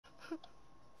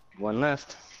One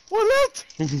left. One left.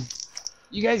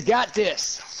 You guys got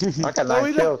this. I got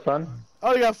 9 kills, son.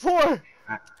 Oh, you got 4.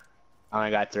 I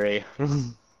only got 3.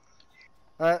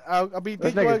 Alright, I'll beat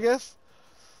Decoy, I guess.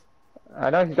 I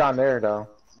know he's down there, though.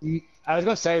 I was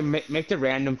gonna say, make the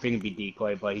random thing be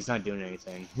Decoy, but he's not doing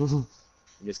anything. He's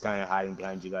just kind of hiding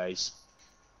behind you guys.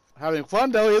 Having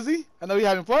fun, though, is he? I know he's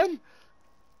having fun.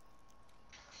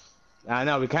 I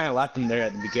know, we kind of left him there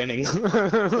at the beginning.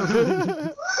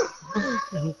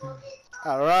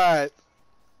 Alright.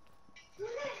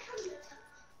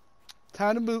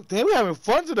 Time to move. Damn, we're having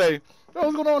fun today.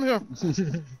 What's going on here?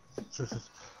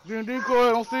 Doing Decoy,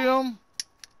 I don't see him.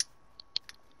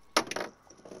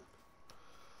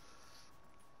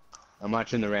 I'm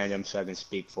watching the random so I can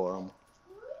speak for him.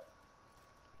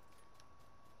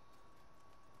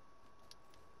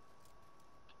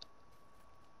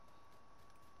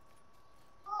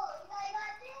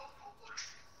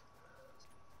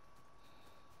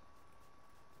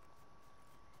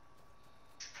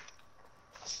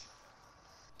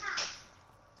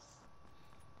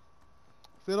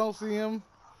 Still don't see him.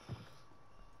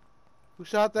 Who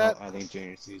shot that? Oh, I think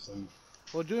Junior sees him.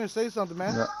 Well, Junior, say something,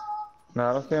 man. No,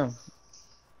 I don't see him.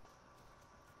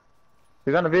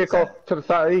 He's on the vehicle to the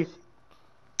southeast.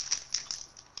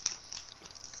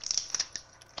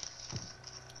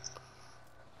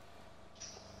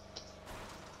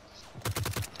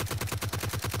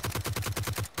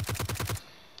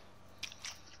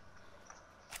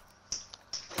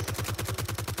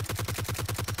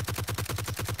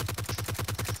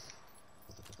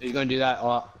 He's gonna do that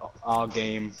all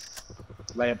game.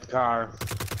 Lay up the car.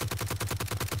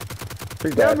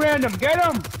 Get him, random! Get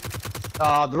him!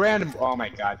 The random. Oh my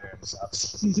god, random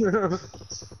sucks.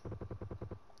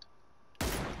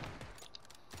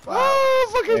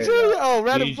 Oh, fucking Junior! Oh,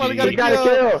 random finally got a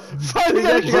kill! Finally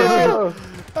got a kill!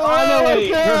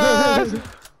 Finally!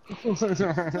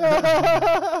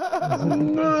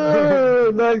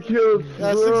 No, 9 kills.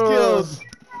 Got 6 kills.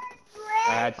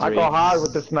 I go hard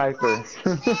with the sniper.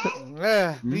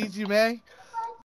 Yeah, beat you, man.